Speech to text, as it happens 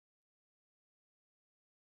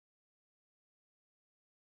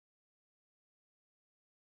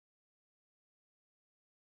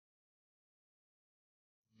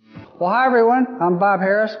Well, hi everyone, I'm Bob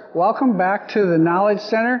Harris. Welcome back to the Knowledge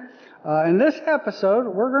Center. In this episode,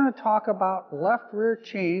 we're going to talk about left rear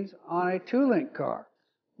chains on a two-link car.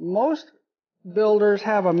 Most builders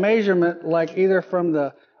have a measurement like either from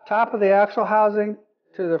the top of the axle housing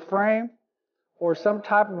to the frame or some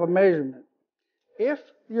type of a measurement. If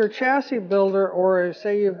you're a chassis builder or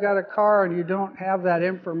say you've got a car and you don't have that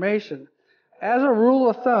information, as a rule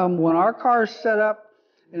of thumb, when our car is set up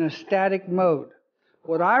in a static mode,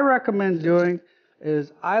 what I recommend doing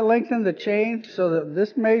is I lengthen the chain so that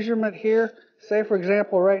this measurement here, say for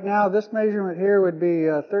example right now this measurement here would be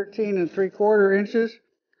 13 3/4 inches.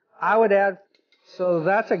 I would add, so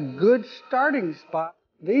that's a good starting spot.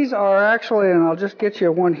 These are actually, and I'll just get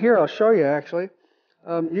you one here, I'll show you actually.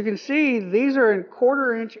 You can see these are in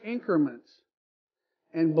 1/4 inch increments.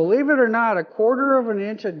 And believe it or not, a 1/4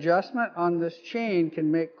 inch adjustment on this chain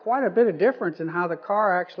can make quite a bit of difference in how the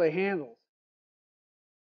car actually handles.